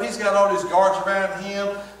Pope. He's got all these guards around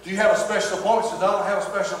him. Do you have a special appointment? He says, I don't have a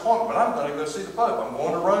special appointment, but I'm going to go see the Pope. I'm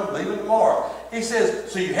going to Rome, leaving tomorrow. He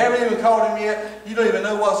says, so you haven't even called him yet? You don't even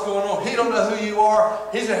know what's going on. He don't know who you are.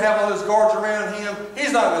 He's going to have all those guards around him.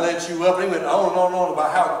 He's not going to let you up. And he went on and on and on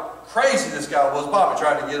about how crazy this guy was. Bobby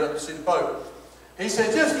tried to get up to see the Pope. He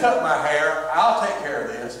said, just cut my hair. I'll take care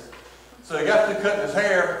of this. So he got to cutting his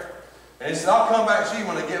hair. And he said, I'll come back to you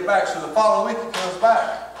when I get back. So the following week he comes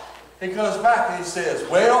back. He comes back and he says,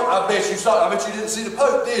 well, I bet you didn't see the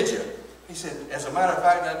Pope, did you? He said, as a matter of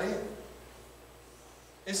fact, I did.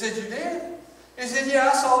 He said, you did? He said, yeah,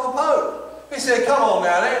 I saw the Pope. He said, come on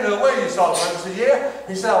now, there ain't no way you saw the Pope. He said, yeah.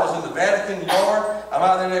 He said, I was in the Vatican yard. I'm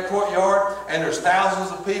out there in that courtyard, and there's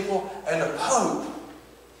thousands of people, and the Pope,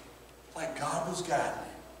 like God was guiding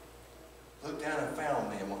him, looked down and found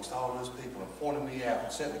me amongst all those people and pointed me out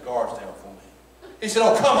and sent the guards down for me. He said,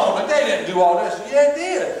 oh, come on, they didn't do all this. Yeah, it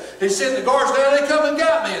did. He sent the guards down, they come and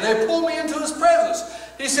got me, and they pulled me into his presence.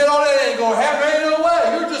 He said, oh, that ain't going to happen. Ain't no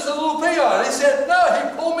way. You're just a little peon. He said, no. He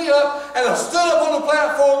pulled me up, and I stood up on the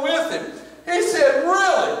platform with him. He said,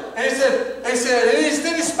 really? And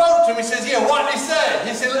then he spoke to me. He says, yeah, what did he say?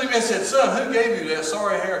 He said, look at me and said, son, who gave you that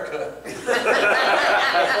sorry haircut?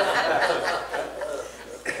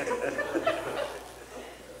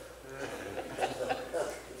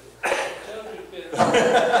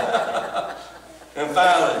 And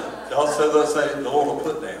finally, also let's say the Lord will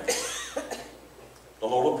put down. The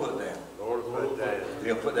Lord will put down. The Lord will put down.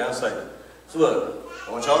 He'll put down Satan. So look,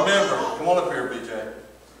 I want y'all to remember, come on up here, BJ.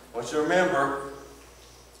 I want you to remember,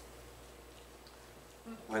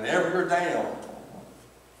 whenever you're down,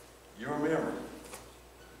 you remember,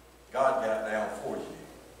 God got down for you.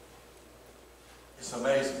 It's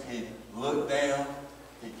amazing. He looked down,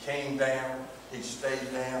 he came down, he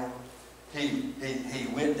stayed down. He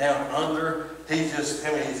went down under. He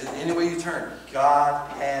said, any way you turn, God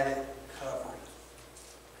had it covered.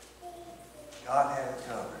 God had it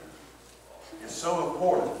covered. It's so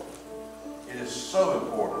important. It is so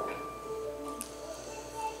important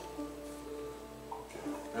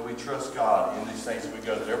that we trust God in these things that we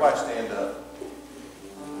go through. Everybody stand up.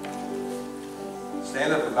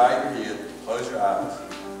 Stand up and bow your head. Close your eyes.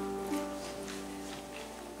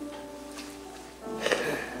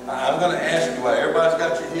 I'm going to ask you, while everybody's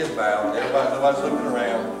got your head bowed, nobody's looking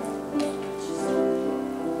around.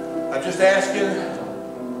 I'm just asking,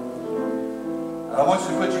 I want you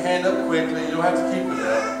to put your hand up quickly. You don't have to keep it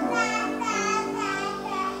up.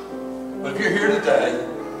 But if you're here today,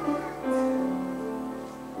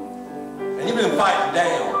 and you've been fighting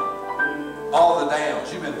down all the downs,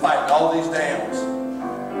 you've been fighting all these downs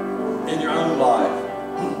in your own life.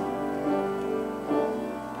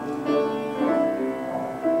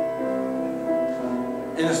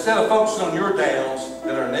 And instead of focusing on your downs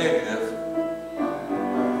that are negative,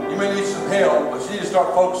 you may need some help, but you need to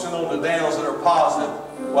start focusing on the downs that are positive,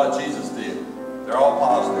 what Jesus did. They're all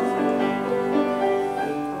positive.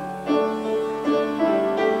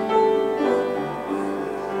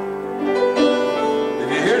 If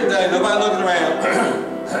you're here today, nobody looking around,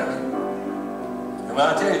 and when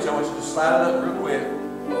I tell you, I want you to slide it up real quick.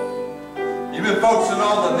 You've been focusing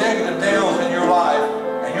on the negative downs in your life,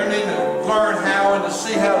 and you need to learn how and to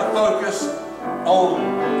see how to focus on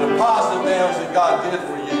the positive downs that God did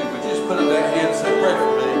for you. But just put up that hand and say, pray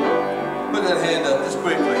for me. Put that hand up just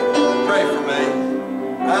quickly. Pray for me.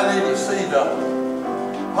 I need to see the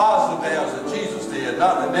positive downs that Jesus did,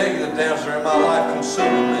 not the negative downs that are in my life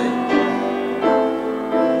consuming me.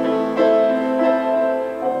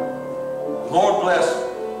 Lord bless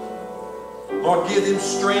him. Lord, give him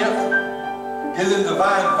strength. Give him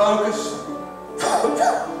divine focus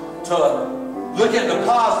to look at the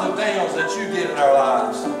positive downs that you did in our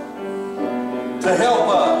lives, to help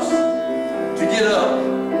us to get up.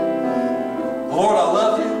 Lord, I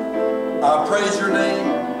love you. I praise your name,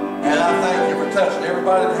 and I thank you for touching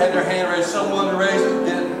everybody that had their hand raised. Someone raised it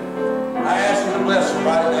didn't. I ask you to bless them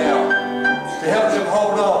right now, to help them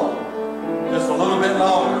hold on just a little bit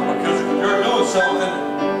longer, because you're doing something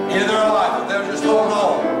in their life. If they'll just hold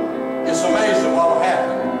on, it's amazing what will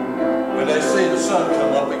happen when they see the sun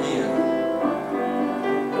come up again.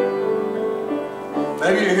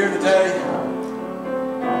 Maybe you're here today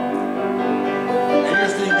and you're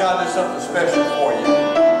just needing God to do something special for you.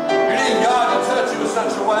 You're needing God to touch you in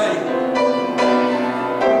such a way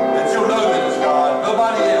that you'll know that it's God,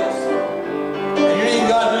 nobody else. And you're needing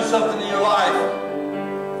God to do something in your life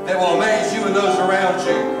that will amaze you and those around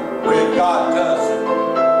you when God does it.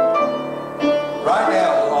 Right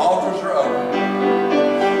now, the altars are open.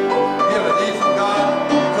 If you have a need from God,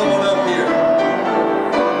 come on up here.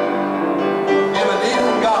 If you have a need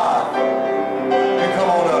from God, you come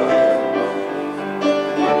on up here.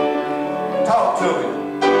 Talk to him.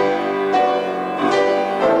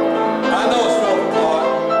 I know it's 12 o'clock.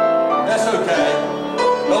 That's okay.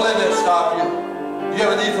 Don't let that stop you. If you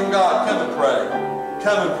have a need from God, come and pray.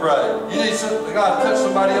 Come and pray. You need God to touch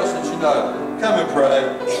somebody else that you know. Come and pray.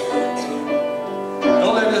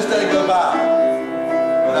 Don't let this day go by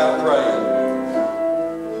without praying.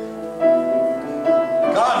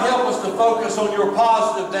 God, help us to focus on your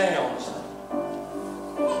positive downs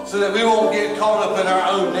so that we won't get caught up in our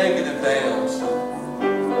own negative downs.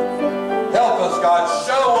 Help us, God.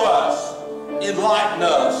 Show us. Enlighten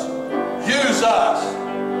us. Use us.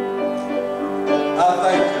 I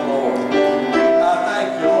thank you, Lord. I thank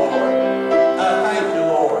you, Lord. I thank you,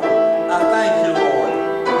 Lord. I thank you, Lord.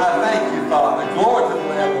 I thank you, Father. Glory to the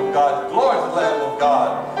Lamb of God. Glory to the Lamb of God.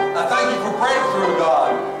 I thank you for breakthrough,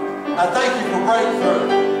 God. I thank you for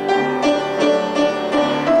breakthrough.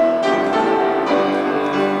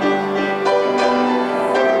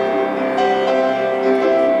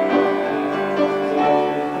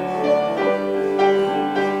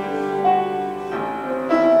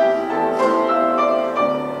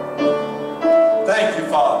 Thank you,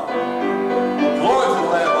 Father. Glory to the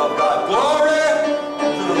Lamb of God. Glory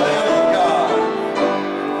to the Lamb of God.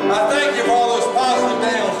 I thank you for all those positive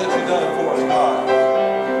downs that you've done for us, God.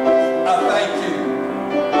 I thank you.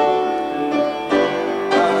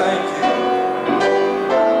 I thank you.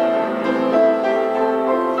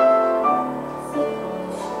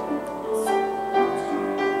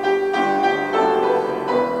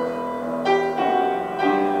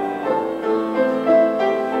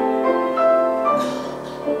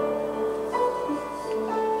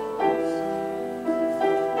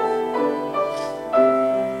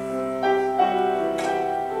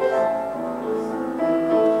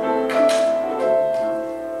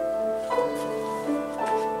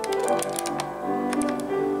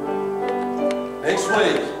 Next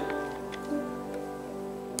week,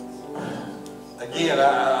 again,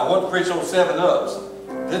 I want to preach on 7-ups.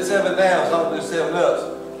 Did 7 downs, I'm going to do 7-ups.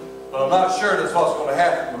 But I'm not sure that's what's going to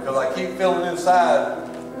happen, because I keep feeling inside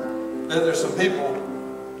that there's some people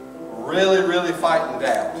really, really fighting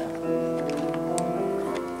doubt.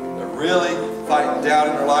 They're really fighting doubt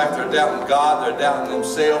in their life. They're doubting God. They're doubting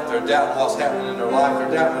themselves. They're doubting what's happening in their life.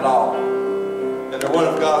 They're doubting it all. And they're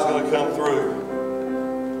wondering if God's going to come through.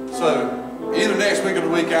 So, either next week or the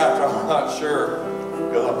week after, I'm not sure,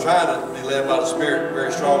 because I'm trying to be led by the Spirit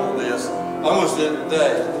very strong on this. Almost did it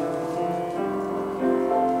today.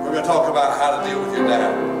 We're going to talk about how to deal with your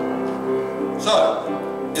doubt. So,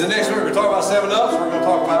 in the next week, we're going to talk about 7-ups. We're going to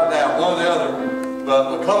talk about doubt, one or the other.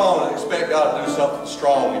 But come on and expect God to do something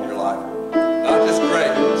strong in your life. Not just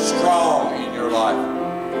great, strong in your life.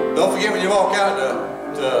 Don't forget when you walk out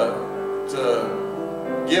to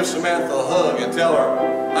give Samantha a hug and tell her,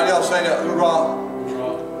 how do y'all say that? Hoorah?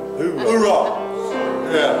 Hoorah. Hoorah.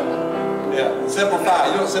 Yeah. Yeah. Simplify.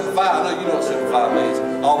 You know what simplify? I know you know what simplify means.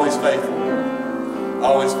 Always faithful.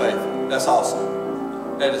 Always faithful. That's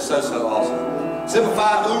awesome. That is so, so awesome.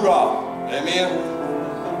 Simplify, hoorah. Amen.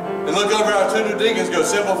 And look over our 2 new deacons, go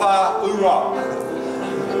simplify, hoorah.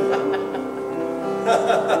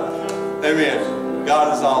 Amen.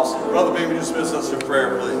 God is awesome. Brother Beam, dismiss us in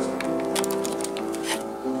prayer, please.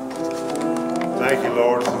 Thank you,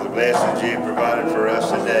 Lord, for the blessings you've provided for us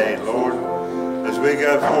today. Lord, as we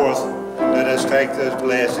go forth, let us take those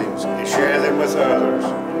blessings and share them with others,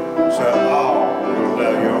 so all will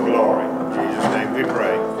know your glory. In Jesus' name we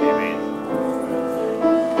pray. Amen.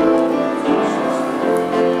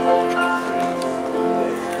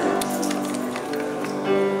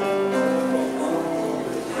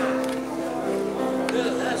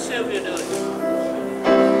 How's Sylvia doing?